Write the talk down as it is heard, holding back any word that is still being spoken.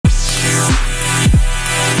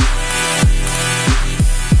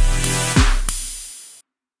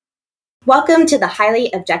Welcome to the Highly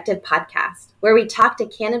Objective Podcast, where we talk to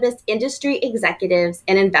cannabis industry executives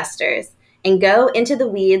and investors and go into the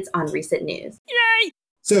weeds on recent news. Yay!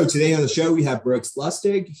 So today on the show, we have Brooks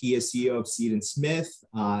Lustig. He is CEO of Seed & Smith.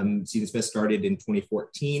 Seed & Smith started in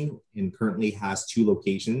 2014 and currently has two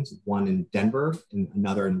locations, one in Denver and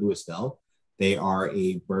another in Louisville. They are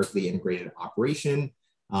a vertically integrated operation.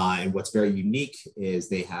 And what's very unique is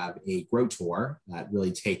they have a grow tour that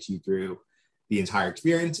really takes you through the entire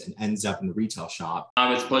experience and ends up in the retail shop.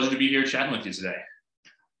 It's a pleasure to be here chatting with you today.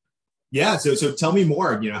 Yeah, so tell me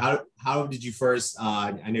more. How did you first?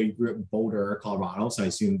 I know you grew up in Boulder, Colorado, so I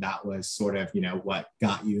assume that was sort of what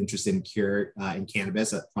got you interested in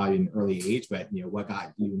cannabis at probably an early age. But what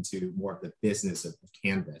got you into more of the business of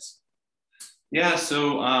cannabis? Yeah,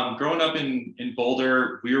 so growing up in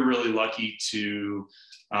Boulder, we were really lucky to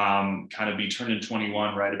kind of be turning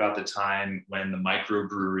 21 right about the time when the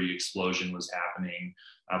microbrewery explosion was happening,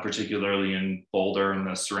 particularly in Boulder and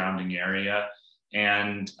the surrounding area.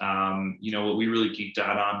 And what we really geeked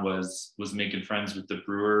out on was making friends with the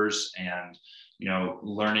brewers and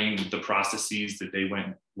learning the processes that they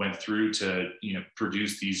went through to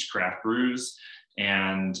produce these craft brews.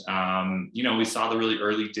 And we saw the really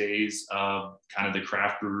early days of kind of the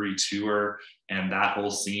craft brewery tour and that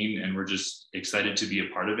whole scene, and we're just excited to be a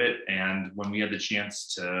part of it. And when we had the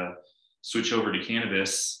chance to switch over to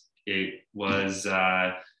cannabis, it was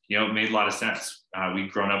it made a lot of sense.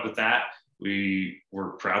 We'd grown up with that. We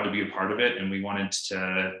were proud to be a part of it, and we wanted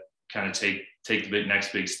to kind of take the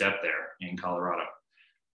next big step there in Colorado.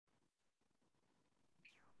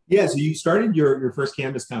 Yeah, so you started your first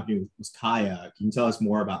cannabis company was Kaya. Can you tell us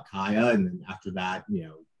more about Kaya, and then after that,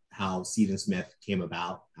 how Seed & Smith came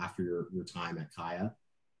about after your time at Kaya?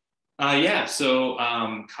 So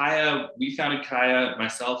Kaya, we founded Kaya,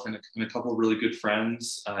 myself and a couple of really good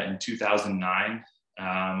friends in 2009.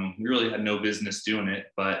 We really had no business doing it,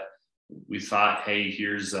 but we thought, hey,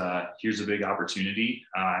 here's a big opportunity.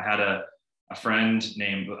 I had a friend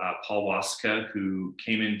named Paul Waska who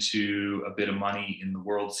came into a bit of money in the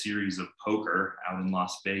World Series of Poker out in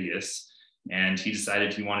Las Vegas. And he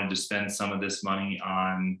decided he wanted to spend some of this money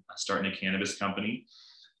on starting a cannabis company.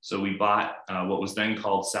 So we bought what was then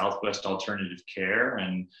called Southwest Alternative Care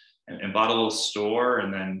and bought a little store,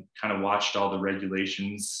 and then kind of watched all the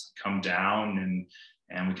regulations come down,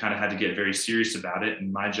 and we kind of had to get very serious about it.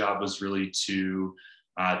 And my job was really to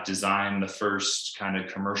design the first kind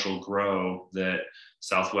of commercial grow that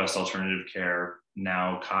Southwest Alternative Care,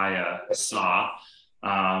 now Kaya, saw.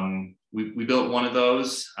 We built one of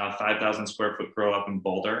those 5,000 square foot grow up in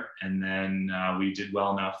Boulder. And then we did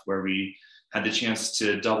well enough where we had the chance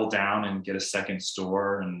to double down and get a second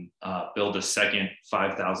store and build a second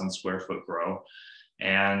 5,000 square foot grow.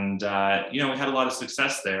 And, we had a lot of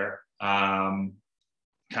success there, kind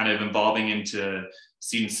of evolving into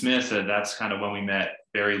Seed & Smith. That's kind of when we met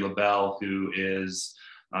Barry LaBelle, who is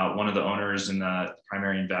one of the owners and the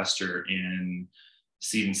primary investor in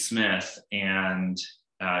Seed & Smith. And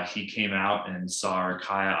he came out and saw our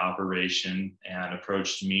Kaya operation and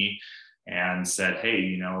approached me and said,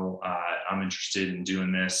 hey, I'm interested in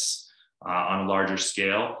doing this on a larger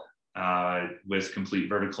scale with complete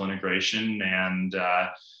vertical integration. And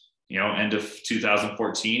end of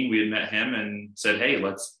 2014, we had met him and said, hey,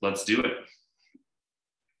 let's do it.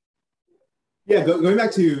 Yeah, going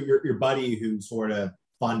back to your buddy who sort of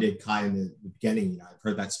funded Kaya in the beginning, I've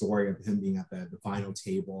heard that story of him being at the final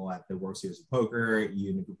table at the World Series of Poker,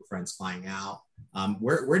 you and a group of friends flying out.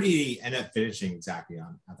 Where did he end up finishing exactly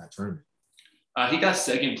at that tournament? He got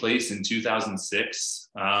second place in 2006,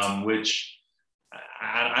 which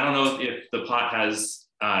I don't know if the pot has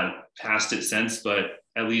passed it since, but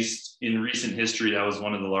at least in recent history, that was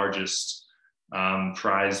one of the largest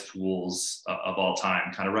prize pools of all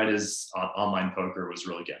time, kind of right as online poker was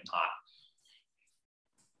really getting hot.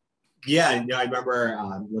 Yeah, I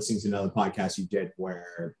remember listening to another podcast you did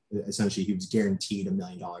where essentially he was guaranteed $1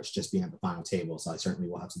 million just being at the final table. So I certainly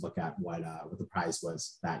will have to look at what the prize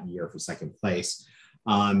was that year for second place.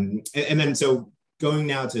 And then so going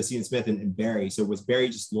now to Seed & Smith and Barry. So was Barry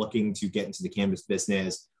just looking to get into the cannabis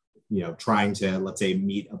business, trying to, let's say,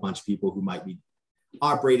 meet a bunch of people who might be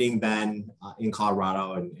operating then in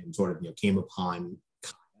Colorado and sort of came upon,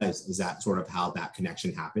 is that sort of how that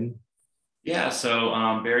connection happened? Yeah, so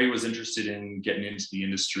Barry was interested in getting into the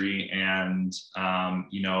industry, and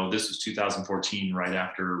this was 2014, right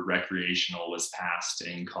after recreational was passed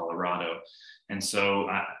in Colorado. And so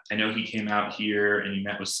I know he came out here and he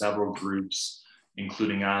met with several groups,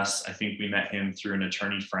 including us. I think we met him through an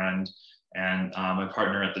attorney friend, and my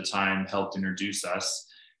partner at the time helped introduce us.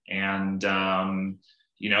 And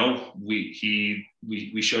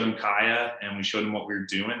we showed him Kaya and we showed him what we were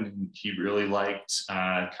doing, and he really liked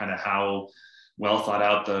kind of how well thought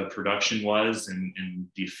out the production was, and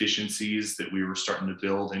the efficiencies that we were starting to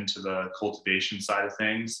build into the cultivation side of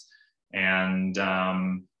things. And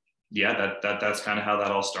that's kind of how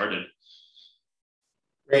that all started.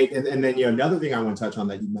 Great. And then, another thing I want to touch on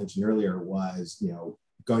that you mentioned earlier was,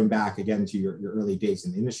 going back again to your early days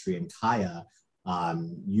in the industry and Kaya,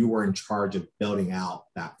 you were in charge of building out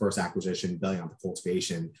that first acquisition, building out the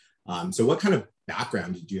cultivation. So what kind of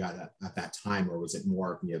background did you have at that time, or was it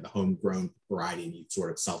more, the homegrown variety and you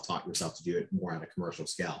sort of self-taught yourself to do it more on a commercial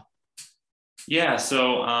scale? Yeah,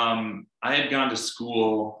 so I had gone to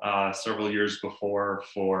school several years before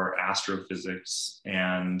for astrophysics,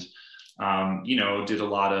 and did a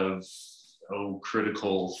lot of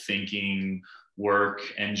critical thinking work,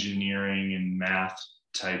 engineering and math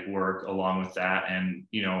type work along with that. And,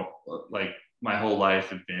 like my whole life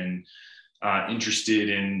have been interested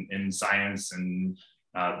in science and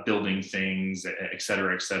building things, et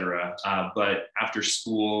cetera, et cetera. But after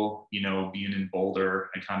school, being in Boulder,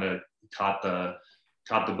 I kind of caught the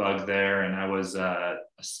bug there. And I was a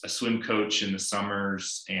swim coach in the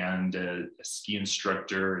summers and a ski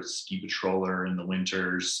instructor, a ski patroller in the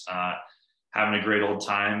winters, having a great old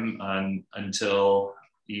time until,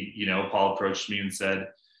 Paul approached me and said,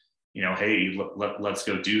 hey, let's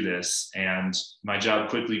go do this. And my job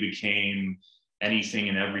quickly became anything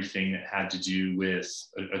and everything that had to do with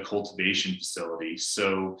a cultivation facility.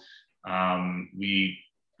 So we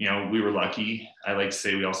were lucky. I like to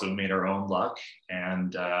say we also made our own luck.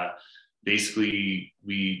 And basically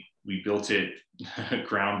we built it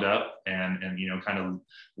ground up and kind of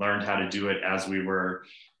learned how to do it as we were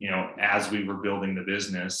building the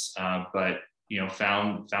business. But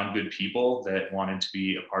found good people that wanted to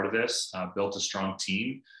be a part of this, built a strong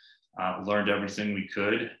team, learned everything we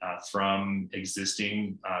could from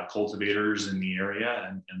existing cultivators in the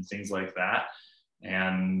area and things like that.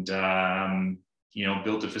 And,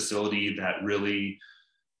 built a facility that really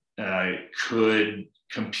could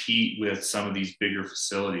compete with some of these bigger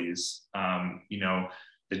facilities.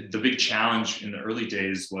 The big challenge in the early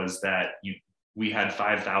days was that we had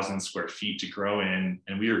 5,000 square feet to grow in,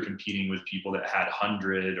 and we were competing with people that had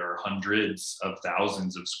hundreds of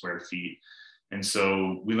thousands of square feet. And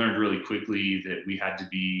so we learned really quickly that we had to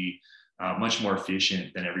be much more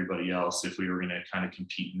efficient than everybody else if we were going to kind of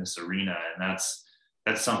compete in this arena. And that's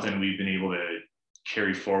something we've been able to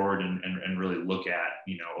carry forward and really look at,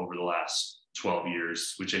 over the last 12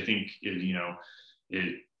 years, which I think is,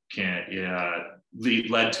 it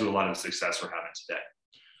led to a lot of success we're having today.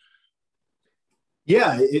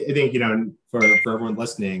 Yeah, I think, for everyone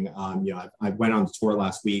listening, I went on the tour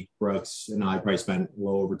last week. Brooks and I probably spent a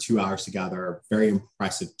little over 2 hours together. Very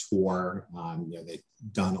impressive tour. They've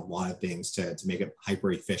done a lot of things to make it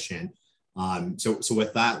hyper efficient. So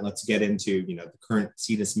with that, let's get into, the current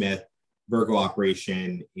Seed & Smith Virgo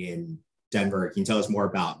operation in Denver. Can you tell us more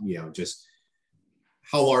about, just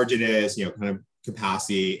how large it is, kind of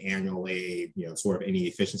capacity annually, sort of any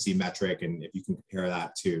efficiency metric, and if you can compare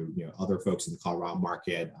that to, other folks in the Colorado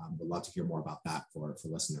market? We'd love to hear more about that for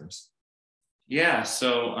listeners. Yeah,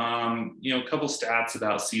 so, a couple stats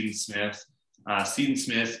about Seed & Smith. Seed &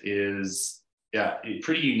 Smith is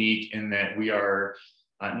pretty unique in that we are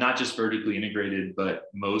not just vertically integrated, but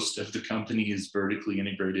most of the company is vertically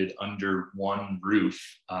integrated under one roof,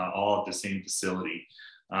 all at the same facility.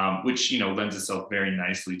 Which lends itself very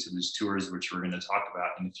nicely to these tours, which we're going to talk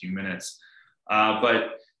about in a few minutes.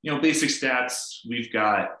 But basic stats: we've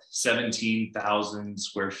got 17,000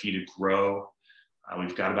 square feet of grow.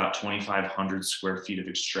 We've got about 2,500 square feet of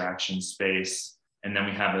extraction space, and then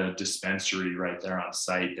we have a dispensary right there on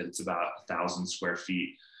site that's about 1,000 square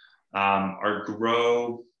feet. Our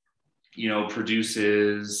grow,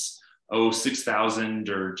 produces 6,000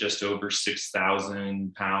 or just over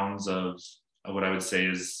 6,000 pounds of what I would say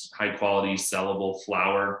is high quality sellable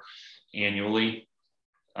flower annually.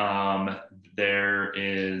 There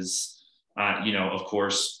is, of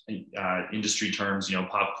course, industry terms,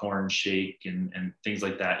 popcorn, shake and things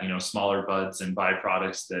like that, smaller buds and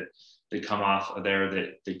byproducts that come off of there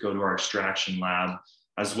that go to our extraction lab,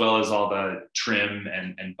 as well as all the trim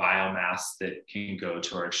and biomass that can go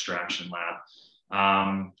to our extraction lab.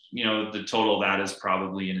 The total of that is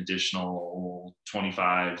probably an additional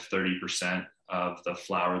 25-30% of the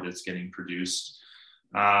flower that's getting produced.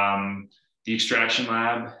 The extraction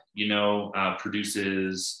lab,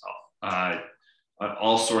 produces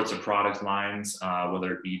all sorts of product lines,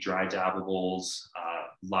 whether it be dry dabbables,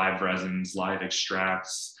 live resins, live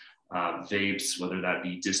extracts, vapes, whether that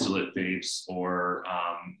be distillate vapes or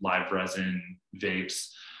live resin vapes.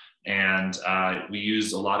 And we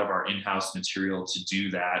use a lot of our in-house material to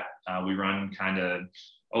do that. We run kind of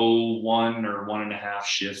 1 or 1.5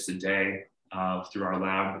 shifts a day through our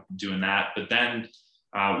lab doing that. But then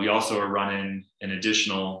we also are running an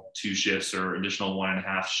additional 2 shifts or additional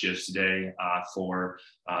 1.5 shifts a day for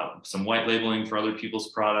some white labeling for other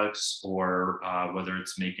people's products, or whether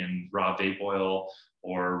it's making raw vape oil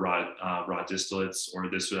or raw distillates or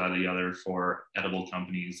this or that or the other for edible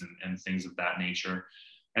companies and things of that nature.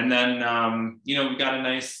 And then, we've got a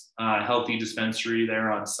nice healthy dispensary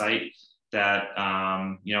there on site that,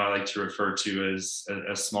 I like to refer to as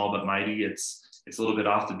small but mighty. It's a little bit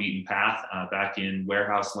off the beaten path, back in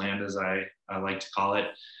warehouse land, as I like to call it.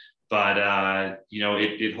 But,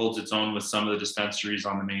 it holds its own with some of the dispensaries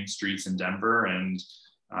on the main streets in Denver, and,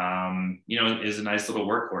 it is a nice little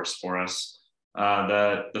workhorse for us.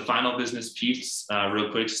 The final business piece, real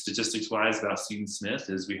quick, statistics wise, about Seed & Smith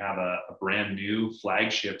is we have a brand new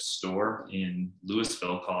flagship store in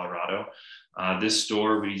Louisville, Colorado. This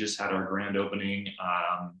store, we just had our grand opening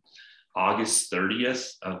August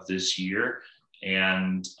 30th of this year.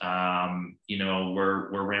 And,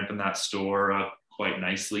 we're ramping that store up quite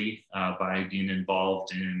nicely by being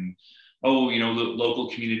involved in, local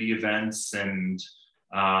community events and,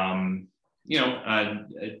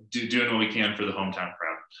 doing what we can for the hometown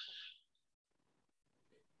crowd.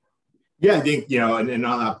 Yeah, I think, and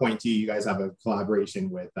on that point too, you guys have a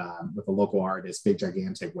collaboration with a local artist, Big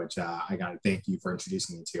Gigantic, which I got to thank you for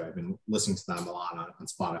introducing me to. I've been listening to them a lot on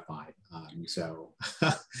Spotify.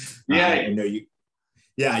 Yeah, I know you.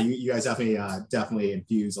 Yeah, you guys definitely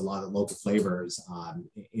infuse a lot of local flavors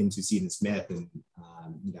into Seed & Smith, and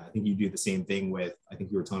I think you do the same thing with. I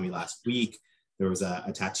think you were telling me last week there was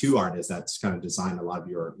a tattoo artist that's kind of designed a lot of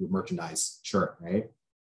your merchandise shirt, right?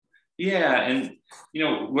 Yeah, and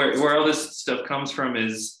where all this stuff comes from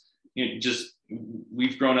is just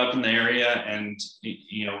we've grown up in the area, and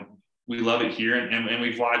we love it here, and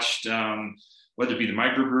we've watched whether it be the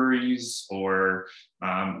microbreweries or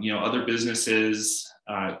other businesses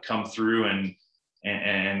come through and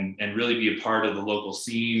really be a part of the local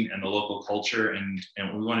scene and the local culture, and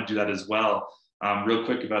we want to do that as well. Real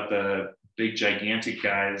quick about the Big Gigantic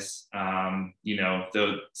guys, some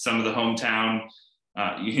of the hometown,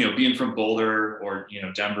 being from Boulder or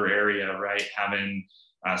Denver area, right, having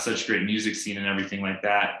such great music scene and everything like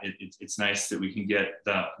that. It's nice that we can get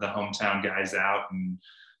the hometown guys out and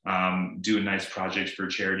do a nice project for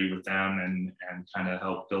charity with them, and kind of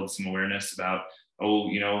help build some awareness about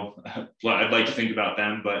what I'd like to think about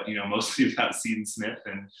them, but mostly about Seed & Smith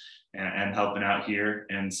and helping out here.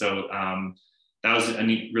 And so that was a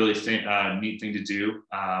neat thing to do.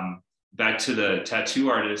 Back to the tattoo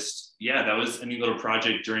artist, yeah, that was a neat little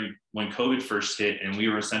project during when COVID first hit, and we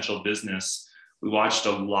were essential business. We watched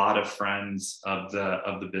a lot of friends of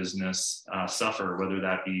the business suffer, whether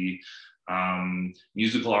that be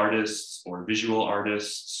musical artists or visual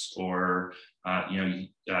artists or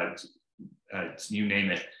you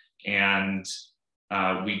name it. And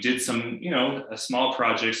we did some small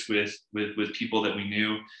projects with people that we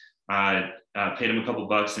knew. Paid them a couple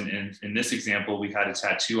bucks, and in this example, we had a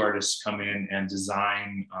tattoo artist come in and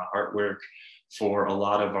design artwork for a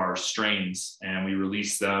lot of our strains, and we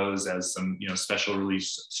released those as some special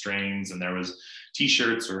release strains. And there was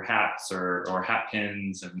T-shirts or hats or hat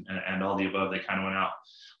pins and all the above. They kind of went out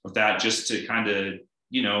with that just to kind of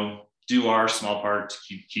do our small part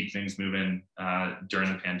to keep things moving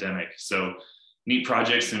during the pandemic. So neat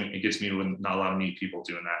projects, and it gets me with not a lot of neat people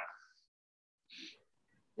doing that.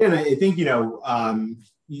 And I think,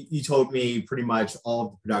 you told me pretty much all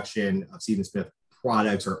of the production of Seed & Smith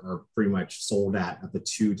products are pretty much sold at the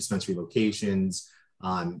 2 dispensary locations.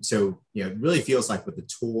 So, it really feels like with the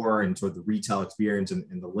tour and sort of the retail experience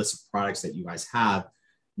and the list of products that you guys have,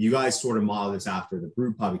 you guys sort of model this after the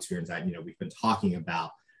brew pub experience that, we've been talking about.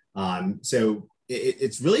 So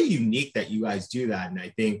it's really unique that you guys do that. And I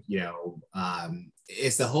think,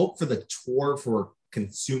 it's the hope for the tour for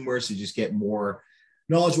consumers to just get more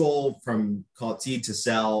knowledgeable from, call it seed to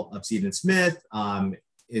sell of Seed & Smith.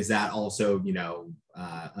 Is that also,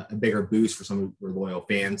 a bigger boost for some of your loyal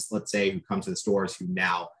fans, let's say, who come to the stores, who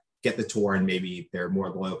now get the tour, and maybe they're more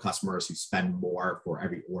loyal customers who spend more for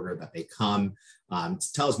every order that they come?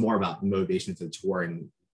 Tell us more about the motivation for the tour and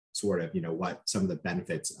sort of, what some of the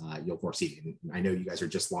benefits you'll foresee. And I know you guys are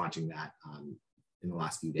just launching that in the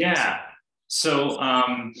last few days. Yeah. So,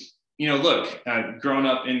 look, growing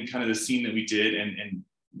up in kind of the scene that we did, and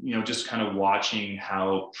just kind of watching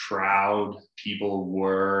how proud people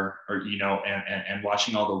were, or, and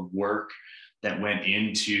watching all the work that went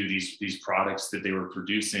into these products that they were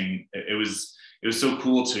producing. It was so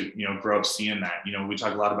cool to, you know, grow up seeing that. You know, we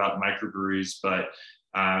talk a lot about microbreweries, but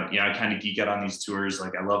yeah, I kind of geek out on these tours.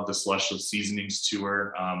 Like, I love the Celestial Seasonings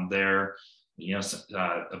tour. They're, you know,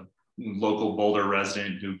 a local Boulder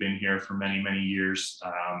resident who've been here for many, many years.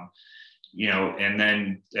 You know, and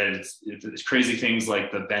then it's crazy things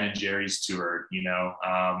like the Ben and Jerry's tour. You know,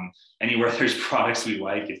 anywhere there's products we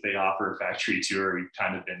like, if they offer a factory tour, we've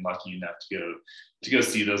kind of been lucky enough to go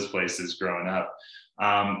see those places growing up.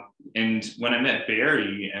 And when I met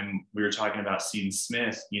Barry and we were talking about Seed &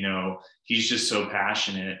 Smith, you know, he's just so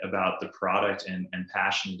passionate about the product and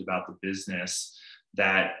passionate about the business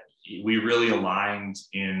that we really aligned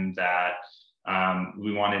in that.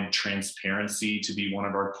 We wanted transparency to be one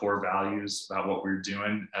of our core values about what we're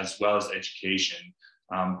doing, as well as education.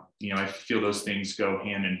 You know, I feel those things go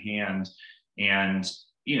hand in hand. And,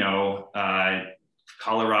 you know,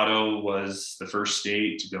 Colorado was the first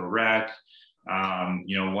state to go rec.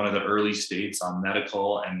 You know, one of the early states on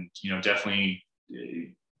medical, and, you know, definitely,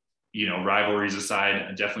 you know, rivalries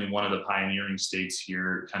aside, definitely one of the pioneering states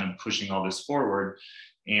here, kind of pushing all this forward.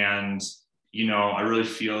 And, you know, I really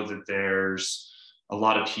feel that there's a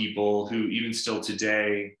lot of people who, even still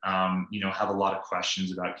today, you know, have a lot of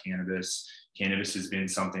questions about cannabis. Cannabis has been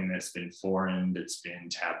something that's been foreign, that's been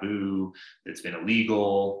taboo, that's been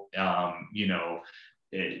illegal, you know,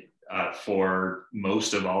 for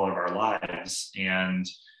most of all of our lives. And,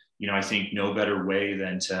 you know, I think no better way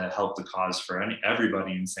than to help the cause for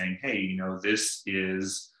everybody in saying, hey, you know, this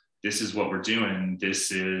is what we're doing.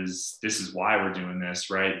 This is why we're doing this,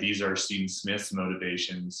 right? These are Seed & Smith's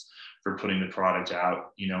motivations for putting the product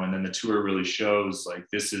out, you know, and then the tour really shows, like,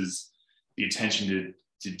 this is the attention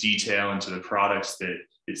to detail and to the products that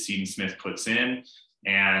Seed & Smith puts in.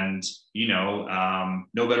 And, you know,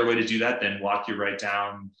 no better way to do that than walk you right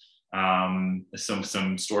down some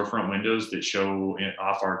storefront windows that show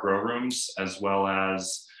off our grow rooms, as well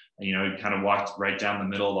as, you know, kind of walked right down the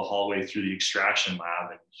middle of the hallway through the extraction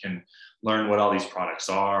lab, and you can learn what all these products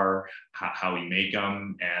are, how we make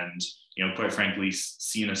them, and, you know, quite frankly,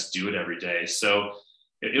 seeing us do it every day. So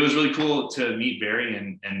it was really cool to meet Barry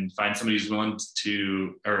and find somebody who's willing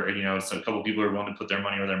to, or, you know, so a couple of people are willing to put their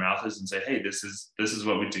money where their mouth is and say, hey, this is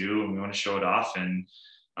what we do, and we want to show it off. And,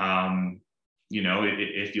 you know,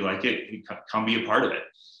 if you like it, come be a part of it.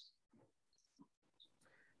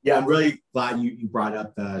 Yeah, I'm really glad you brought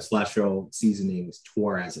up the Celestial Seasonings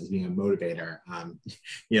tour as being a motivator.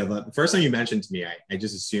 You know, the first time you mentioned to me, I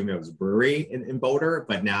just assumed it was a brewery in Boulder,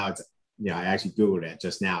 but now it's, you know, I actually Googled it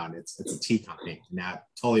just now, and it's a tea company. Now it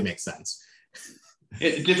totally makes sense.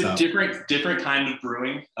 Different kind of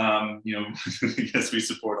brewing. You know, yes, we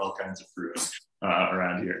support all kinds of brewing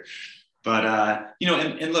around here. But, you know,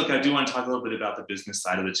 and look, I do want to talk a little bit about the business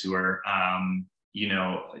side of the tour. You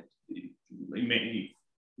know,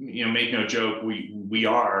 make no joke, we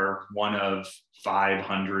are one of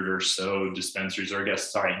 500 or so dispensaries, or I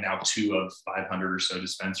guess, sorry, now 2 of 500 or so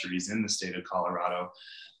dispensaries in the state of Colorado.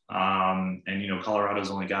 And, you know,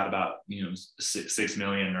 Colorado's only got about, you know, 6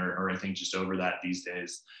 million or I think just over that these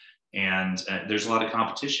days. And there's a lot of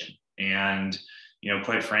competition. And, you know,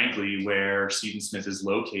 quite frankly, where Seed & Smith is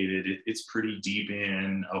located, it's pretty deep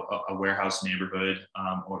in a warehouse neighborhood,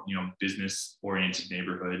 or, you know, business oriented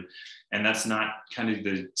neighborhood. And that's not kind of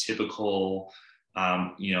the typical,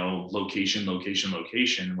 you know, location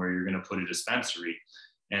where you're going to put a dispensary.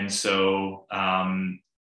 And so,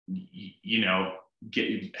 you know,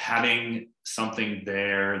 having something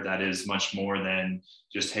there that is much more than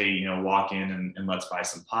just, hey, you know, walk in and let's buy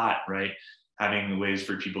some pot, right? Having ways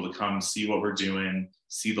for people to come see what we're doing,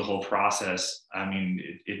 see the whole process. I mean,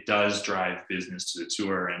 it does drive business to the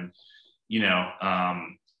tour. And, you know,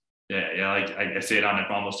 like I say it on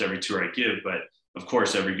almost every tour I give, but of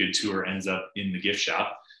course, every good tour ends up in the gift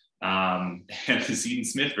shop. And the Seed &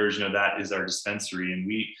 Smith version of that is our dispensary. And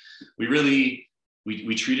we really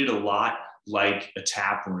treat it a lot like a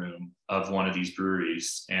tap room of one of these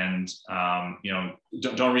breweries. And, you know,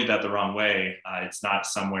 don't read that the wrong way. It's not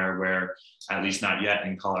somewhere where, at least not yet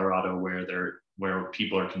in Colorado, where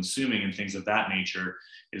people are consuming and things of that nature.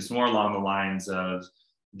 It's more along the lines of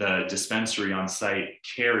the dispensary on site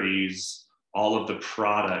carries all of the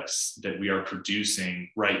products that we are producing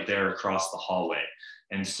right there across the hallway.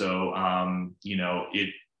 And so, you know,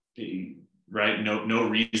 right, no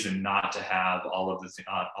reason not to have all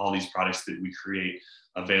these products that we create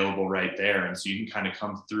available right there. And so you can kind of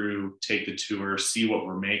come through, take the tour, see what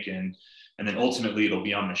we're making, and then ultimately it'll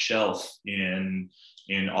be on the shelf in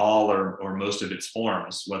all or most of its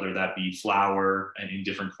forms, whether that be flour and in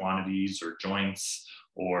different quantities, or joints,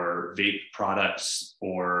 or vape products,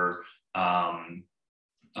 or,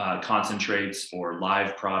 concentrates or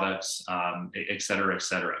live products, et cetera, et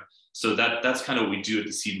cetera. So that's kind of what we do at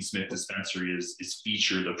the Seed & Smith dispensary is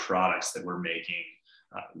feature the products that we're making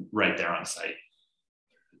right there on site.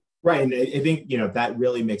 Right. And I think, that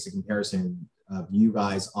really makes a comparison of you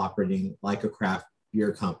guys operating like a craft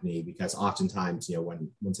beer company, because oftentimes, when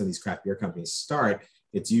some of these craft beer companies start,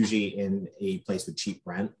 it's usually in a place with cheap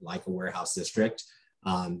rent, like a warehouse district.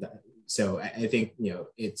 So I think,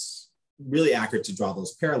 it's really accurate to draw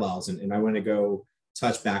those parallels. And I want to go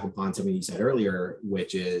touch back upon something you said earlier,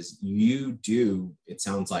 which is you do, it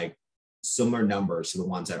sounds like, similar numbers to the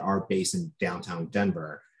ones that are based in downtown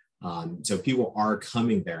Denver. So people are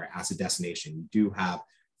coming there as a destination. You do have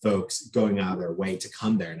folks going out of their way to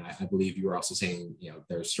come there. And I believe you were also saying,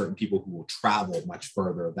 there's certain people who will travel much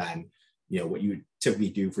further than, what you would typically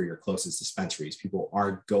do for your closest dispensaries. People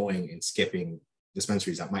are going and skipping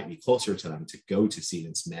dispensaries that might be closer to them to go to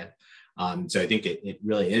Seed & Smith. So I think it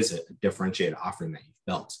really is a differentiated offering that you've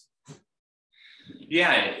built.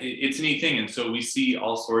 Yeah, it's a neat thing. And so we see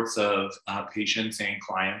all sorts of patients and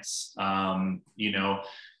clients.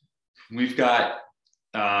 We've got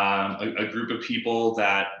a group of people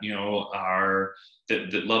that,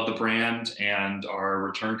 that love the brand and are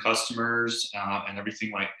return customers and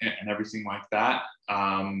everything like that.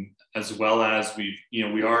 As well as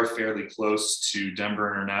we are fairly close to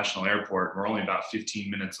Denver International Airport. We're only about 15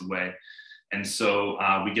 minutes away. And so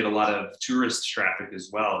we get a lot of tourist traffic as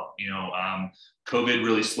well. COVID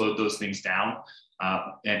really slowed those things down.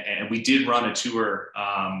 And we did run a tour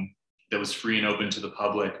that was free and open to the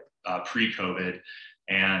public pre-COVID.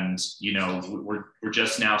 And, we're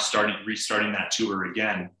just now restarting that tour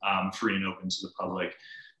again, free and open to the public.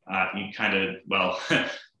 I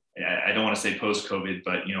don't want to say post-COVID,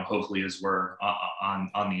 but, hopefully as we're on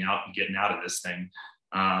the out and getting out of this thing.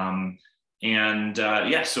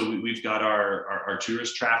 So we've got our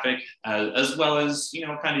tourist traffic as well as,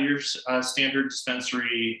 kind of your standard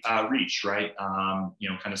dispensary reach, right?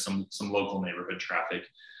 Kind of some local neighborhood traffic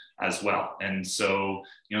as well. And so,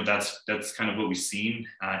 that's kind of what we've seen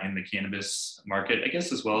in the cannabis market, I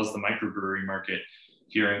guess, as well as the microbrewery market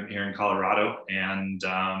here in Colorado. And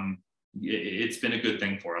it's been a good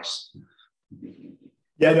thing for us.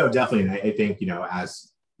 Yeah, no, definitely. And I think,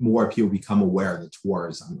 as more people become aware of the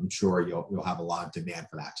tours, I'm sure you'll have a lot of demand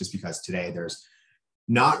for that, just because today there's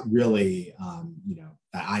not really,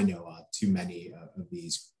 that I know of, too many of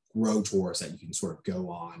these grow tours that you can sort of go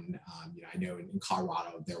on. I know in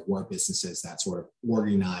Colorado, there were businesses that sort of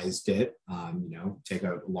organized it, take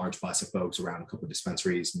a large bus of folks around a couple of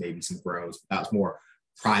dispensaries, maybe some grows. That was more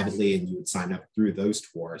privately, and you would sign up through those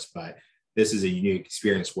tours. But this is a unique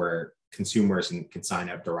experience where consumers can sign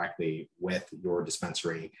up directly with your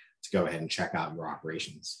dispensary to go ahead and check out your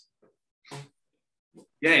operations.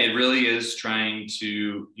 Yeah, it really is trying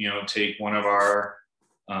to, take one of our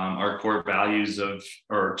core values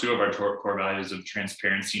or two of our core values of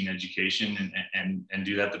transparency and education and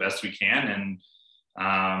do that the best we can.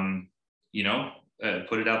 And,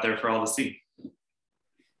 put it out there for all to see.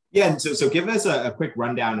 Yeah, and so give us a quick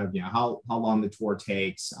rundown of how long the tour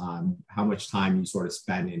takes, how much time you sort of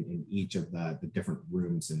spend in each of the different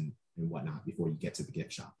rooms and whatnot before you get to the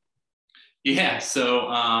gift shop. Yeah,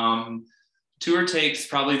 so tour takes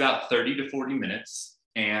probably about 30 to 40 minutes.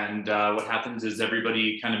 And what happens is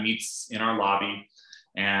everybody kind of meets in our lobby,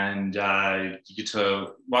 and you get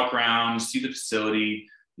to walk around, see the facility.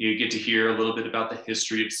 You get to hear a little bit about the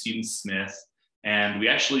history of Seed & Smith. And we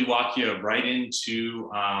actually walk you right into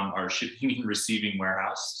our shipping and receiving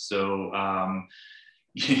warehouse. So,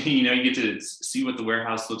 you get to see what the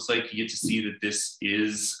warehouse looks like. You get to see that this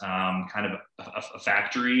is kind of a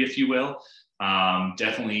factory, if you will.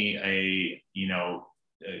 Definitely a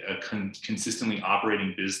consistently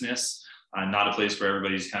operating business, not a place where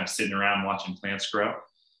everybody's kind of sitting around watching plants grow.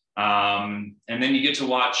 And then you get to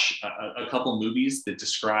watch a couple movies that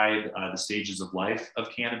describe the stages of life of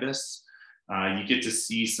cannabis. You get to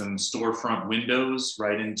see some storefront windows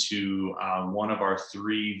right into one of our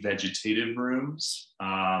 3 vegetative rooms,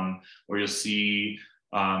 where you'll see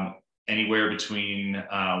anywhere between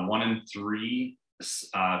 1 and 3,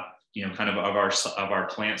 kind of our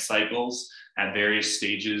plant cycles at various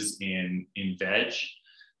stages in veg.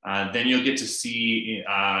 Then you'll get to see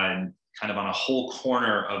kind of on a whole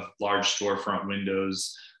corner of large storefront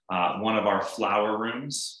windows, one of our flower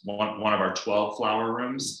rooms, one of our 12 flower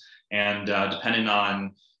rooms. And depending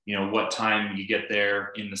on, what time you get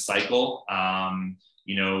there in the cycle,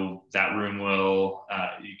 that room will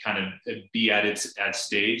kind of be at its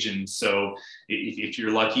stage. And so if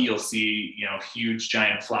you're lucky, you'll see, huge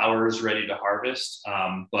giant flowers ready to harvest.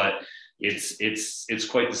 But, it's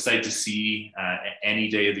quite the sight to see any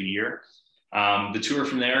day of the year. The tour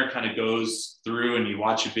from there kind of goes through, and you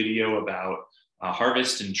watch a video about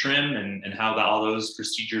harvest and trim and how all those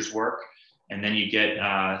procedures work. And then you get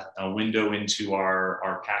a window into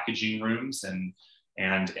our packaging rooms and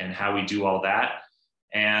how we do all that.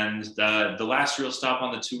 And the last real stop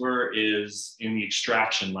on the tour is in the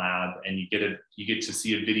extraction lab, and you get to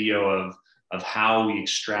see a video of how we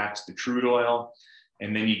extract the crude oil.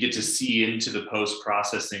 And then you get to see into the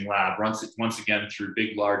post-processing lab, once again through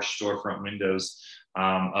big, large storefront windows,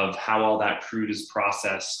 of how all that crude is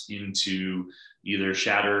processed into either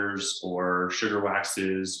shatters or sugar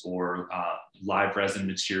waxes or live resin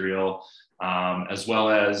material, as well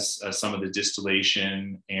as some of the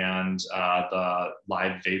distillation and the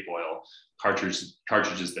live vape oil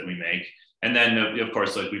cartridges that we make. And then, of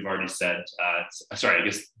course, like we've already said, I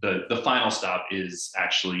guess the final stop is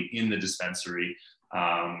actually in the dispensary,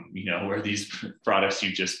 where these products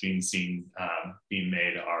you've just been seen being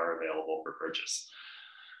made are available for purchase.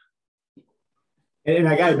 And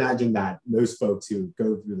I gotta imagine that most folks who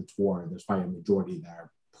go through the tour, there's probably a majority that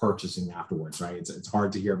are purchasing afterwards, right? It's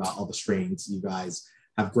hard to hear about all the strains you guys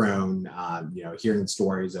have grown, hearing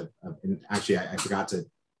stories of and actually I forgot to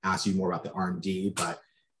ask you more about the R&D, but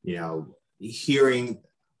hearing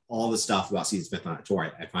all the stuff about Seed Smith on a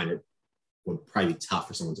tour, I find it would probably be tough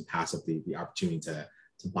for someone to pass up the opportunity to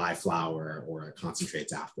buy flour or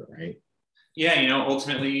concentrates after, right? Yeah,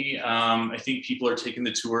 ultimately, I think people are taking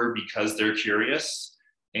the tour because they're curious.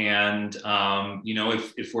 And,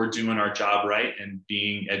 if we're doing our job right and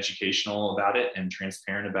being educational about it and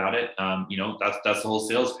transparent about it, that's the whole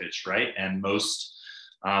sales pitch, right? And most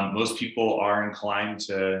people are inclined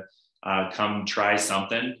to come try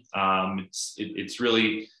something. It's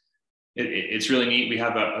really neat. We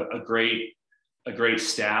have a great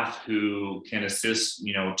staff who can assist,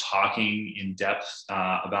 talking in depth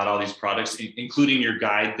about all these products, including your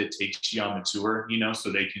guide that takes you on the tour, so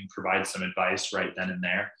they can provide some advice right then and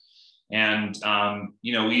there. And,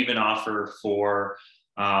 we even offer for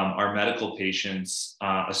our medical patients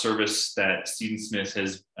a service that Seed Smith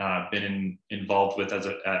has been involved with at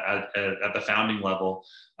the founding level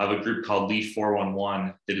of a group called Leaf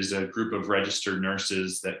 411, that is a group of registered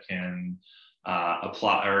nurses that can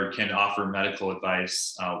apply or can offer medical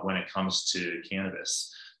advice when it comes to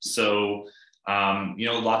cannabis. So,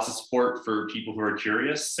 lots of support for people who are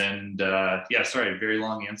curious. And very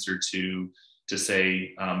long answer to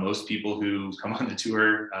say most people who come on the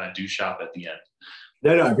tour do shop at the end.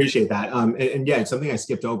 No, I appreciate that. And yeah, something I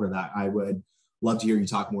skipped over that I would love to hear you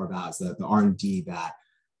talk more about is the R&D that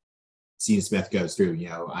Seed Smith goes through.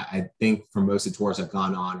 I think for most of the tours I've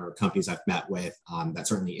gone on or companies I've met with, that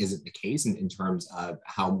certainly isn't the case in terms of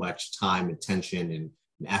how much time, attention, and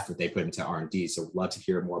effort they put into R&D. So I'd love to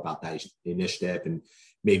hear more about that initiative and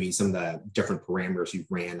maybe some of the different parameters you've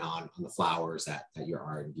ran on the flowers that you're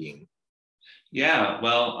R&Ding. Yeah,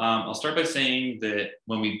 well, I'll start by saying that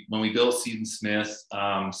when we built Seed Smith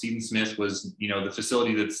was, the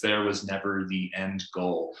facility that's there was never the end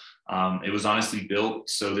goal. It was honestly built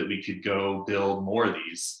so that we could go build more of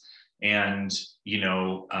these. And,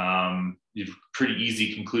 pretty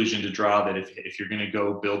easy conclusion to draw that if you're going to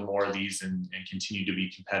go build more of these and continue to be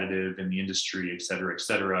competitive in the industry, et cetera,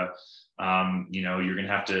 you're going to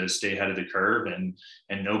have to stay ahead of the curve, and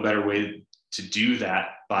no better way to do that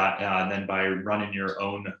than by running your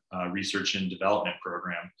own research and development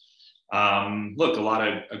program. Look, a lot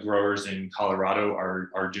of growers in Colorado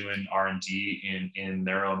are doing R&D in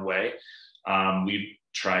their own way. We've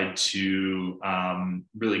tried to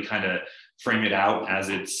really kind of frame it out as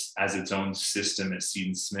its own system at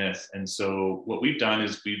Seed Smith. And so what we've done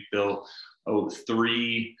is we've built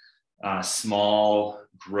 3 small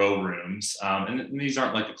grow rooms, and these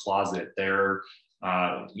aren't like a closet. They're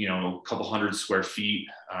a couple hundred square feet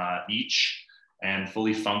each, and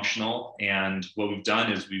fully functional. And what we've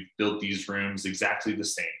done is we've built these rooms exactly the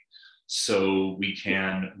same, so we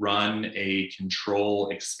can run a control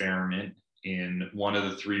experiment in one of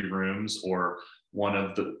the 3 rooms, or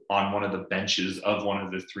on one of the benches of one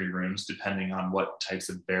of the 3 rooms, depending on what types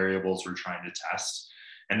of variables we're trying to test.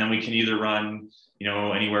 And then we can either run,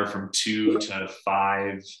 anywhere from 2 to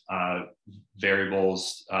 5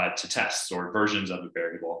 variables to test, or versions of a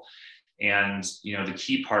variable. And, the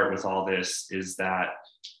key part with all this is that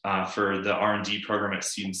for the R&D program at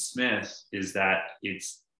Seed Smith is that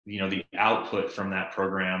it's, the output from that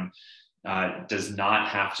program does not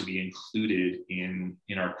have to be included in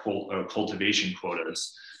our cultivation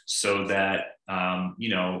quotas, so that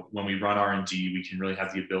when we run R&D, we can really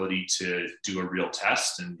have the ability to do a real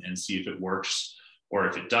test and see if it works or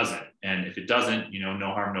if it doesn't. And if it doesn't,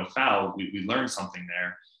 no harm, no foul. We learned something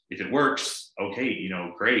there. If it works, okay,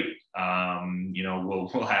 great.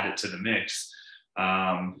 We'll add it to the mix.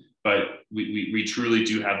 But we truly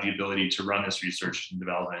do have the ability to run this research and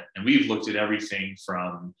development. And we've looked at everything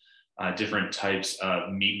from different types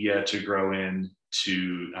of media to grow in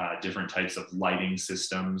to different types of lighting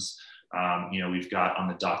systems. We've got on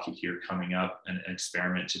the docket here coming up an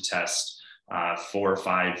experiment to test 4 or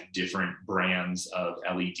 5 different brands of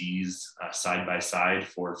LEDs side by side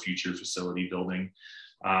for future facility building.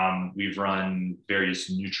 We've run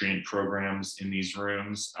various nutrient programs in these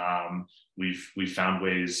rooms. We've found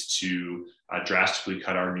ways to drastically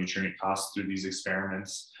cut our nutrient costs through these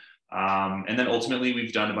experiments. And then ultimately,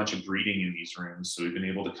 we've done a bunch of breeding in these rooms. So we've been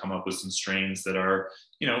able to come up with some strains that are,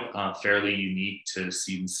 fairly unique to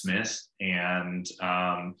Seed & Smith. And,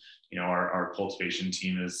 our cultivation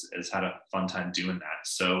team has had a fun time doing that.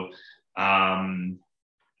 So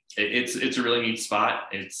it's a really neat spot.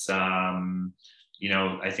 It's,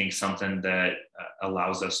 I think something that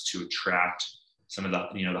allows us to attract some of the,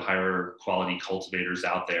 the higher quality cultivators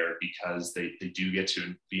out there, because they do get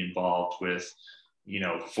to be involved with,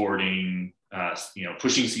 forwarding,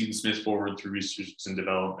 pushing Seed & Smith forward through research and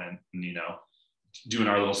development, and, doing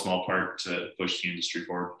our little small part to push the industry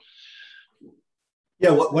forward.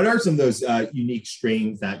 Yeah, what are some of those unique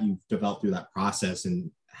strains that you've developed through that process,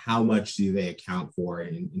 and how much do they account for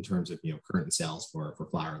in terms of current sales for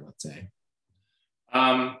flower, let's say?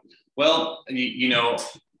 Well,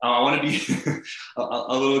 I want to be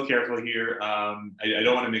a little careful here. I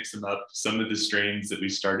don't want to mix them up. Some of the strains that we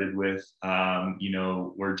started with,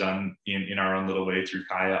 we're done in our own little way through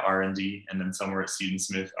Kaya R&D, and then some were at Seed &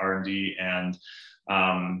 Smith R&D. And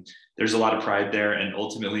there's a lot of pride there. And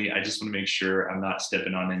ultimately, I just want to make sure I'm not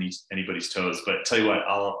stepping on anybody's toes. But tell you what,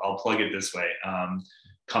 I'll plug it this way.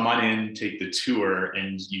 Come on in, take the tour,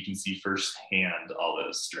 and you can see firsthand all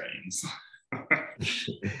those strains.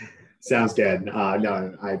 Sounds good.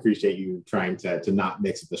 No, I appreciate you trying to not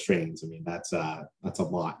mix up the strains. I mean, that's a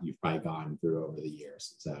lot you've probably gone through over the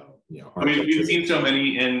years. So, we've seen so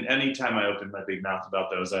many, and anytime I open my big mouth about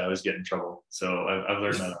those, I always get in trouble. So I've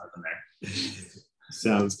learned that from there.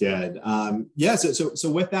 Sounds good. So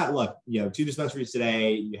with that, look, 2 dispensaries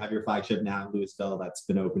today. You have your flagship now in Louisville that's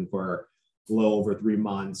been open for a little over 3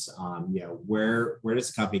 months. Where does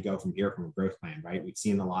the company go from here from a growth plan, right? We've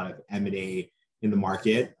seen a lot of M&A in the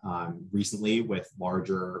market recently with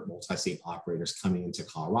larger multi-state operators coming into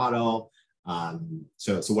Colorado.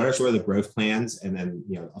 So what are sort of the growth plans? And then,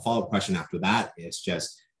 a follow-up question after that is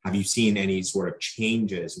just, have you seen any sort of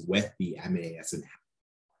changes with the M&A that's in?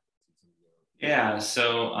 Yeah,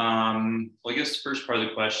 so I guess the first part of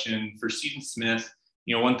the question for Seed & Smith,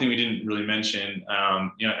 one thing we didn't really mention,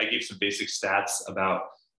 I gave some basic stats about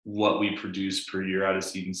what we produce per year out of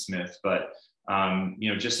Seed & Smith, but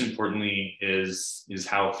just importantly is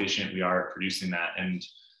how efficient we are at producing that. And,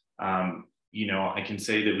 I can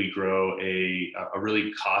say that we grow a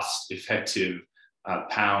really cost-effective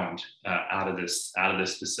pound out of this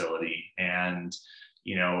facility. And,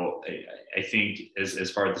 I think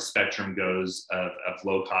as far as the spectrum goes of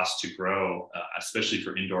low cost to grow, especially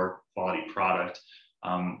for indoor quality product,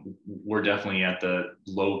 we're definitely at the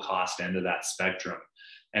low cost end of that spectrum.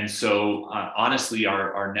 And so honestly,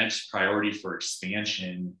 our next priority for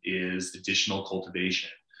expansion is additional cultivation.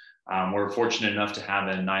 We're fortunate enough to have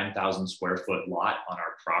a 9,000 square foot lot on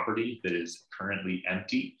our property that is currently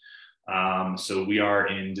empty. So we are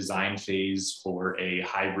in design phase for a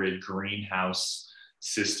hybrid greenhouse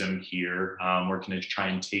system here. We're going to try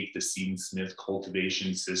and take the Seed & Smith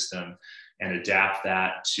cultivation system and adapt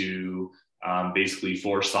that to basically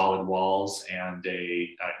 4 solid walls and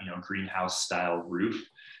a greenhouse style roof,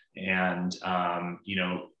 and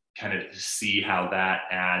kind of see how that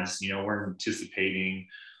adds. We're anticipating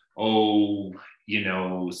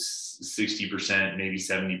 60%, maybe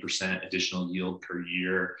 70% additional yield per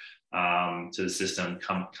year to the system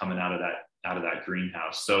coming out of that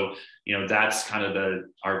greenhouse. So that's kind of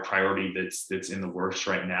our priority that's in the works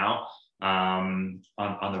right now. On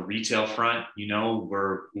the retail front,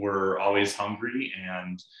 we're always hungry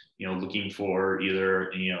and looking for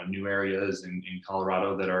either new areas in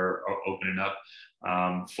Colorado that are opening up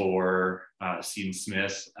for Seed &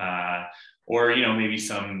 Smith, or maybe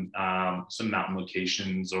some mountain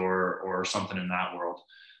locations or something in that world.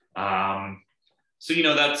 So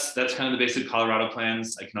that's kind of the basic Colorado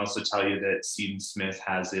plans. I can also tell you that Seed & Smith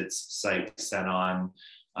has its sight set on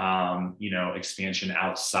expansion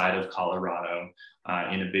outside of Colorado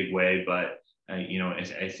in a big way, but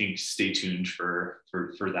I think stay tuned for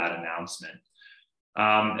that announcement.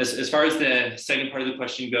 As far as the second part of the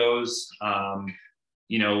question goes,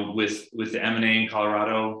 with the M&A in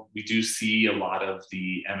Colorado, we do see a lot of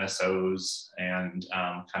the MSOs and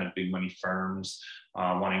kind of big money firms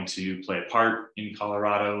wanting to play a part in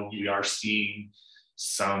Colorado. We are seeing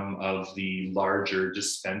some of the larger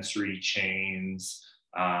dispensary chains,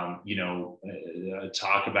 talk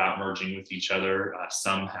about merging with each other.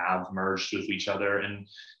 Some have merged with each other, and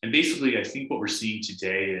basically, I think what we're seeing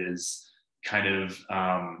today is kind of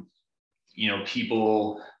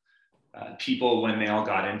people when they all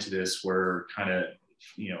got into this were kind of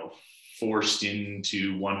forced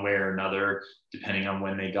into one way or another, depending on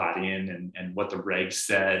when they got in and what the regs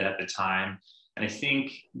said at the time. And I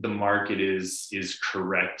think the market is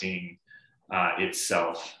correcting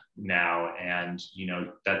itself now, and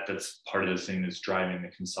that's part of the thing that's driving the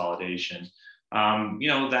consolidation.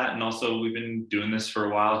 That, and also we've been doing this for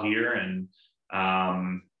a while here, and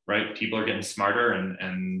right, people are getting smarter,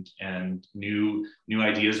 and new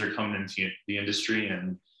ideas are coming into the industry,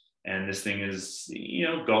 and this thing is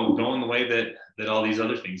going the way that all these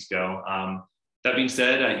other things go. That being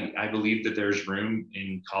said, I believe that there's room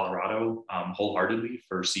in Colorado wholeheartedly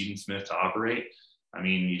for Seed & Smith to operate. I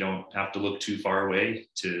mean, you don't have to look too far away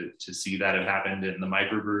to see that it happened in the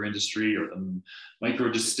microbrew industry or the micro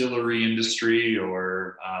distillery industry,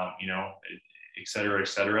 or et cetera, et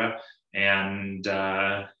cetera. And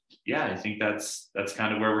I think that's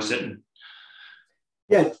kind of where we're sitting.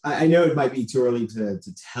 Yeah, I know it might be too early to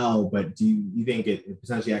tell, but do you think it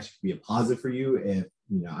potentially actually could be a positive for you if,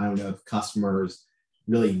 I don't know if customers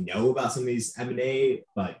really know about some of these M&A,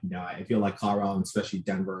 but I feel like Colorado, and especially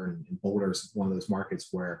Denver and Boulder, is one of those markets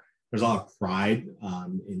where there's a lot of pride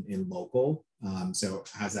in local. So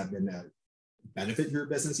has that been a benefit to your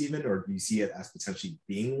business even, or do you see it as potentially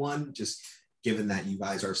being one, just given that you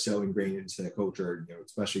guys are so ingrained into the culture,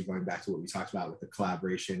 especially going back to what we talked about with the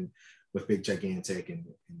collaboration with Big Gigantic and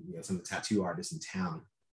some of the tattoo artists in town?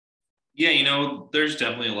 Yeah, there's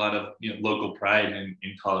definitely a lot of local pride in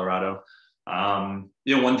Colorado.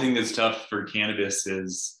 One thing that's tough for cannabis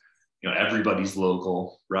is everybody's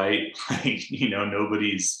local, right? Like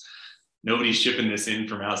nobody's shipping this in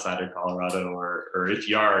from outside of Colorado, or if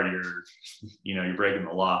you are, you're breaking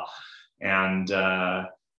the law. And but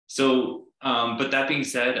that being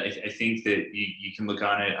said, I think that you can look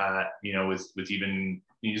on it, with even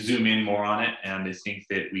you zoom in more on it, and I think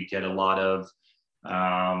that we get a lot of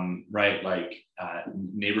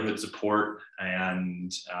neighborhood support,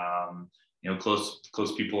 and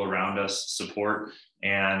close people around us support,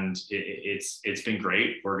 and it's been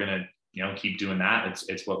great. We're gonna keep doing that.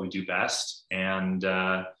 It's what we do best, and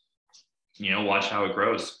watch how it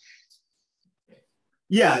grows.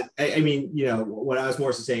 Yeah, I mean, what I was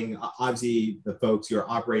more so saying, obviously the folks who are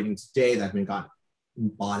operating today that have been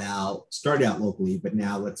bought out, started out locally, but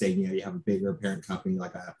now let's say, you have a bigger parent company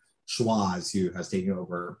like a Schwaz who has taken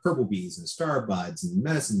over Purple Bees and Starbuds and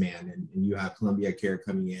Medicine Man, and you have Columbia Care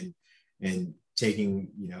coming in and taking,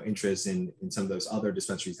 interest in some of those other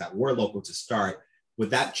dispensaries that were local to start.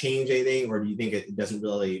 Would that change anything, or do you think it doesn't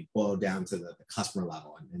really boil down to the customer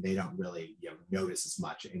level, and they don't really notice as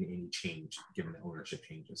much any change given the ownership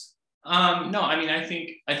changes? No, I mean, I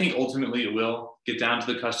think ultimately it will get down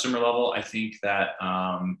to the customer level. I think that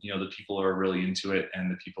the people are really into it, and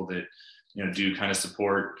the people that do kind of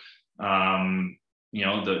support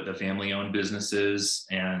the family-owned businesses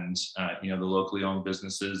and the locally owned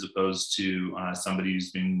businesses, opposed to somebody who's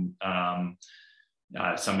been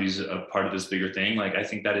somebody's a part of this bigger thing. Like, I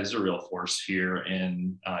think that is a real force here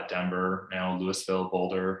in Denver, now Louisville,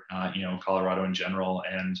 Boulder, Colorado in general.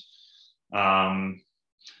 And I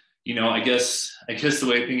guess the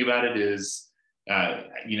way I think about it is,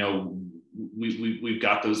 we've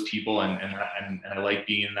got those people, and I like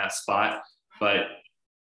being in that spot. But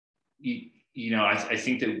I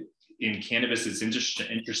think that in cannabis it's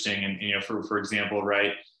interesting, and for example,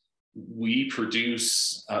 right, we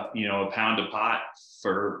produce a pound of pot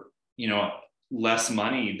for less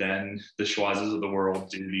money than the Schwazes of the world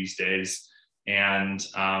do these days. And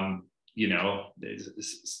since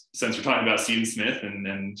we're talking about Seed & Smith,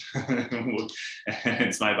 and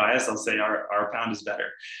it's my bias, I'll say our pound is better.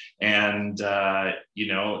 And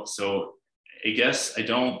so I guess I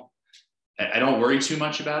don't worry too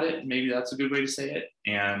much about it. Maybe that's a good way to say it.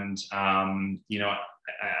 And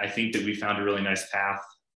I think that we found a really nice path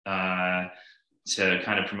to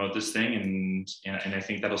kind of promote this thing, and I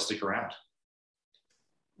think that'll stick around.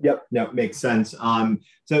 Yep, no, makes sense. So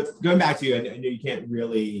going back to you, I know you can't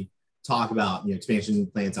really talk about expansion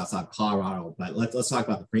plans outside of Colorado, but let's talk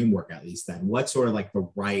about the framework at least. Then, what's sort of like the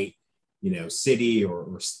right city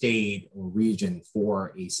or state or region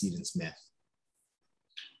for a Seed & Smith?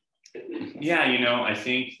 Yeah, I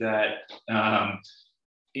think that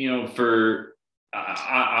for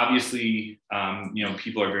obviously,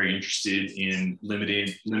 people are very interested in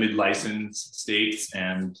limited license states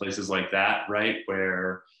and places like that, right?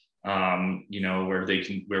 Where, where they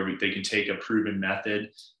can take a proven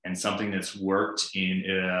method and something that's worked in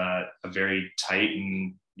a very tight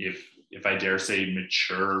and, if I dare say,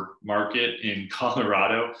 mature market in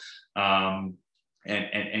Colorado, and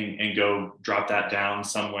go drop that down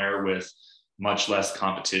somewhere with much less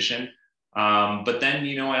competition. But then,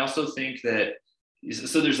 I also think that,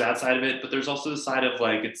 so there's that side of it, but there's also the side of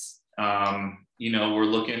like, it's, we're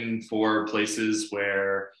looking for places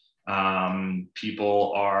where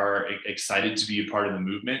people are excited to be a part of the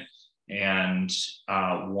movement and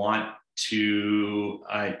want to,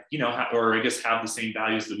 or I guess have the same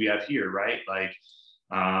values that we have here, right? Like,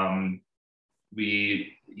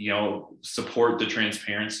 we, support the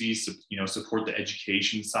transparency, support the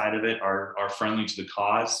education side of it, are friendly to the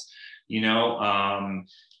cause,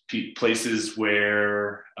 places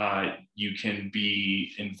where you can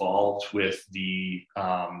be involved with the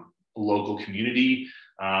local community,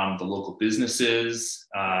 the local businesses,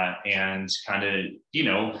 and kind of,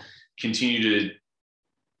 continue to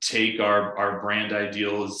take our brand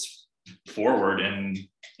ideals forward. And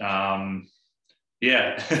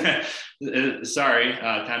sorry,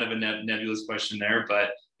 kind of a nebulous question there,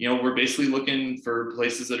 but we're basically looking for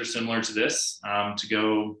places that are similar to this, to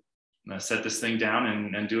go set this thing down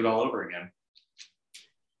and do it all over again.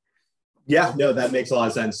 Yeah, no, that makes a lot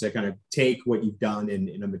of sense to kind of take what you've done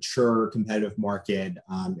in a mature competitive market,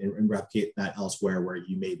 and replicate that elsewhere where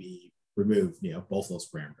you maybe remove, both those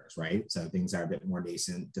parameters, right? So things are a bit more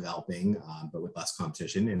nascent, developing, but with less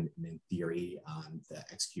competition, and in theory, the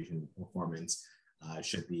execution performance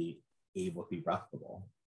should be able to be replicable.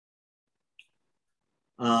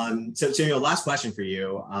 So last question for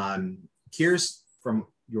you. Curious, from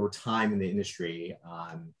your time in the industry,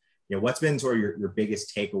 what's been sort of your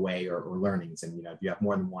biggest takeaway or learnings? And, if you have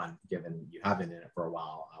more than one, given you have been in it for a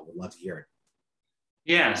while, I would love to hear it.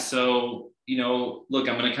 Yeah. So, look,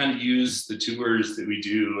 I'm going to kind of use the tours that we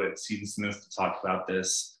do at Seed & Smith to talk about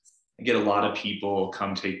this. I get a lot of people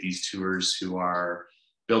come take these tours who are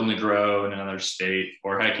building to grow in another state,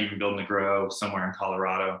 or heck, even building to grow somewhere in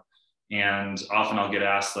Colorado. And often I'll get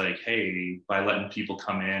asked like, hey, by letting people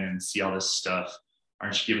come in and see all this stuff,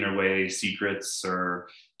 aren't you giving away secrets, or,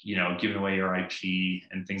 giving away your IP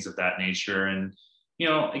and things of that nature? And,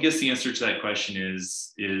 I guess the answer to that question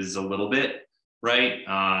is a little bit, right?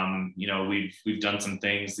 We've done some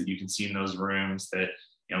things that you can see in those rooms that,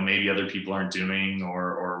 maybe other people aren't doing,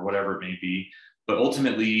 or whatever it may be. But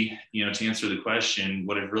ultimately, to answer the question,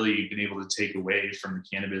 what I've really been able to take away from the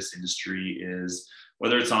cannabis industry is,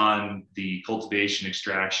 whether it's on the cultivation,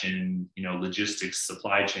 extraction, logistics,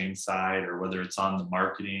 supply chain side, or whether it's on the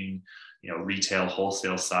marketing, retail,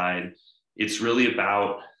 wholesale side, it's really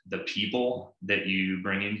about the people that you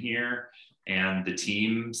bring in here and the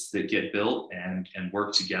teams that get built and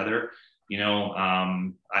work together.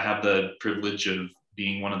 I have the privilege of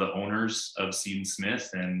being one of the owners of Seed & Smith,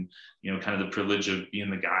 and, kind of the privilege of being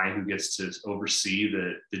the guy who gets to oversee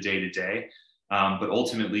the day-to-day. But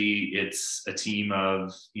ultimately, it's a team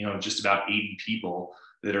of, just about 80 people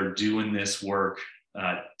that are doing this work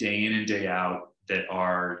day in and day out, that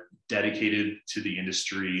are dedicated to the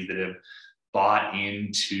industry, that have bought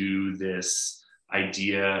into this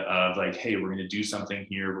idea of like, hey, we're going to do something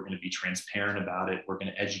here. We're going to be transparent about it. We're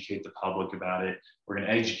going to educate the public about it. We're going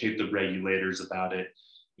to educate the regulators about it,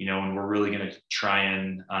 and we're really going to try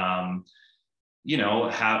and,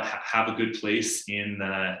 have a good place in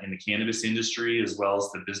the cannabis industry, as well as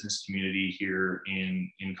the business community here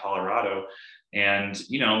in Colorado. And,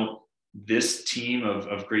 this team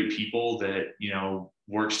of great people that,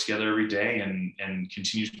 works together every day and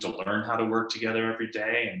continues to learn how to work together every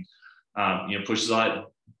day, and, pushes a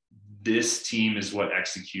lot. This team is what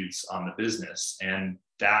executes on the business. And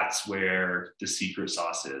that's where the secret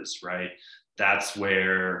sauce is, right? That's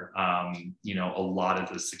where, a lot of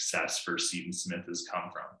the success for Seed & Smith has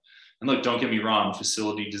come from. And look, don't get me wrong,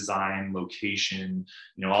 facility design, location,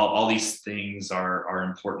 all these things are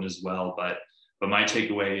important as well. But my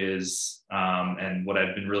takeaway is, and what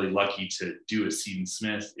I've been really lucky to do at Seed &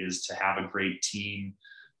 Smith, is to have a great team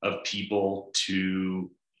of people to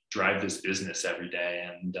drive this business every day.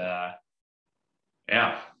 And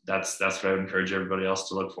that's what I would encourage everybody else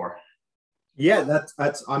to look for. Yeah, that's.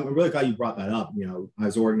 I'm really glad you brought that up. I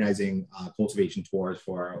was organizing cultivation tours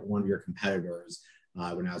for one of your competitors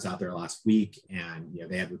when I was out there last week, and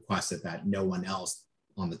they had requested that no one else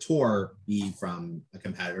on the tour be from a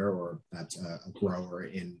competitor or that's a grower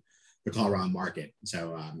in the Colorado market.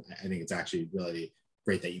 So I think it's actually really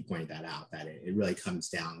great that you pointed that out, that it really comes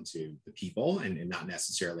down to the people and not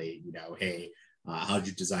necessarily, hey, how did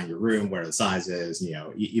you design your room? What are the sizes?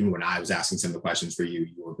 Even when I was asking some of the questions for you,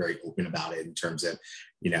 you were very open about it in terms of,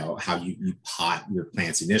 how you pot your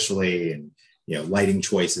plants initially and, lighting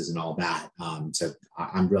choices and all that. So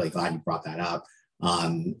I'm really glad you brought that up.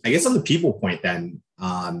 I guess on the people point then,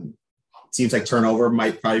 it seems like turnover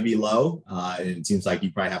might probably be low. And it seems like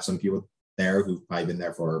you probably have some people there who've probably been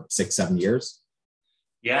there for 6-7 years.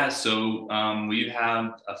 Yeah, so we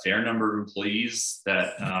have a fair number of employees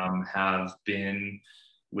that have been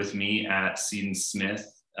with me at Seed & Smith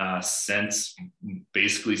since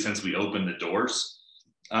we opened the doors.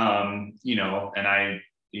 And I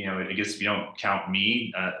guess if you don't count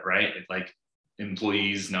me, right, like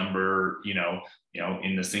employees number,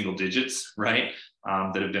 in the single digits, right,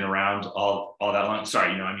 that have been around all that long.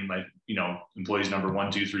 Sorry, employees number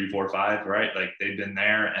 1, 2, 3, 4, 5, right, like they've been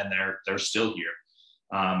there and they're still here.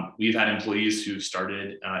 We've had employees who've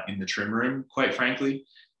started in the trim room, quite frankly,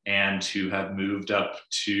 and who have moved up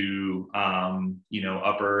to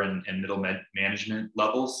upper and middle management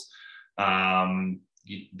levels.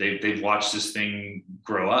 They've watched this thing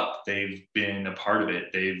grow up. They've been a part of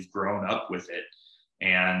it. They've grown up with it,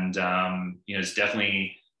 and it's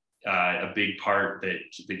definitely a big part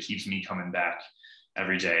that keeps me coming back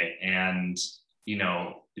every day. And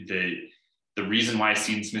the reason why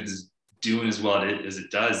Seed & Smith is doing as well as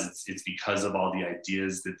it does, it's because of all the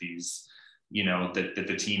ideas that these that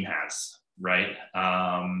the team has, right?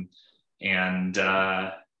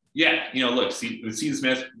 Look, with Seed &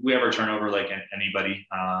 Smith, we have our turnover like anybody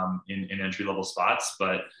in entry-level spots,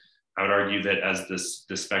 but I would argue that as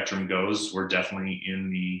the spectrum goes, we're definitely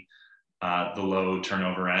in the low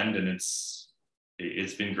turnover end, and it's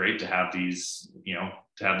been great to have these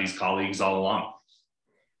colleagues all along.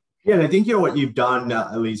 Yeah, and I think what you've done,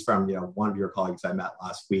 at least from one of your colleagues I met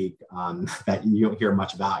last week, that you don't hear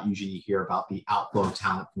much about. Usually, you hear about the outflow of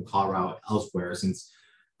talent from Colorado elsewhere, since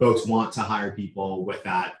folks want to hire people with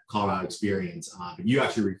that Colorado experience. But you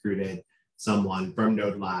actually recruited someone from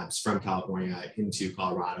Node Labs from California into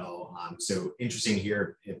Colorado. So interesting to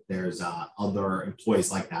hear if there's other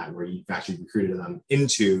employees like that where you've actually recruited them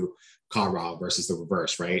into Colorado versus the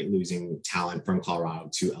reverse, right? Losing talent from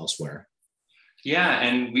Colorado to elsewhere. Yeah,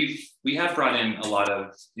 and we have brought in a lot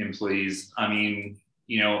of employees. I mean,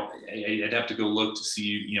 I'd have to go look to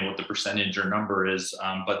see, what the percentage or number is,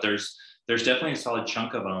 but there's definitely a solid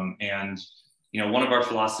chunk of them. And, one of our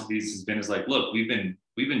philosophies has been look, we've been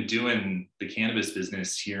doing the cannabis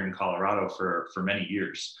business here in Colorado for many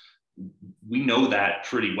years. We know that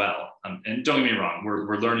pretty well. And don't get me wrong,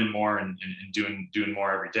 we're learning more and doing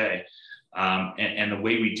more every day. And the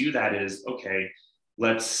way we do that is, okay,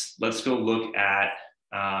 let's go look at,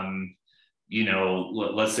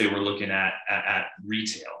 let's say we're looking at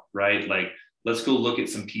retail, right? Like, let's go look at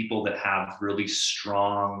some people that have really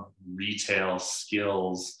strong retail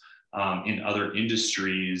skills in other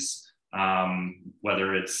industries,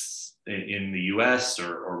 whether it's in the US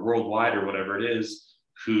or worldwide or whatever it is,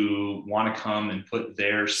 who want to come and put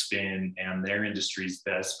their spin and their industry's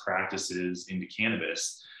best practices into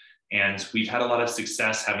cannabis. And we've had a lot of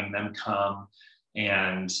success having them come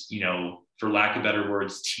and, for lack of better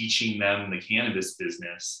words, teaching them the cannabis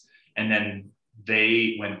business. And then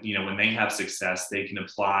when they have success, they can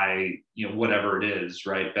apply, whatever it is,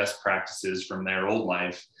 right? Best practices from their old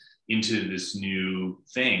life into this new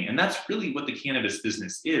thing. And that's really what the cannabis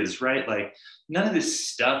business is, right? Like, none of this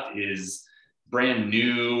stuff is brand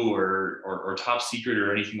new or top secret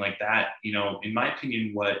or anything like that. In my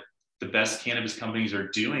opinion, what the best cannabis companies are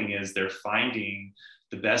doing is they're finding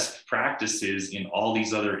the best practices in all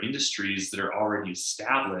these other industries that are already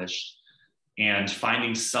established and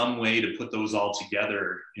finding some way to put those all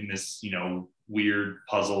together in this, weird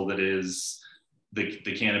puzzle that is the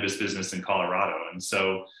cannabis business in Colorado. And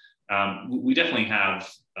so we definitely have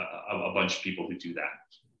a bunch of people who do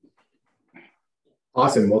that.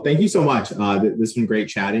 Awesome. Well, thank you so much. This has been great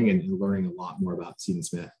chatting and learning a lot more about Seed &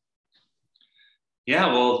 Smith.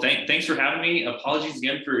 Yeah, well, thanks for having me. Apologies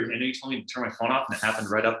again I know you told me to turn my phone off and it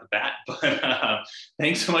happened right off the bat, but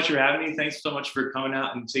thanks so much for having me. Thanks so much for coming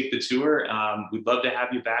out and take the tour. We'd love to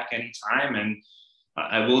have you back anytime. And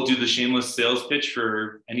I will do the shameless sales pitch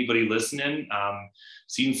for anybody listening.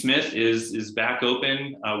 Seed & Smith is back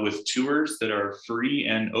open with tours that are free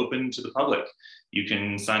and open to the public. You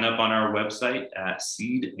can sign up on our website at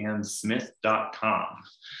seedandsmith.com.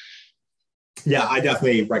 Yeah, I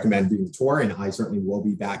definitely recommend doing the tour, and I certainly will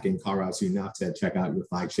be back in Colorado soon enough to check out your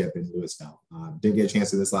flagship in Louisville. Didn't get a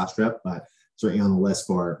chance to this last trip, but certainly on the list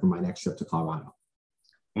for my next trip to Colorado.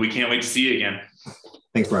 We can't wait to see you again.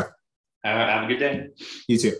 Thanks, Brett. Have a good day. You too.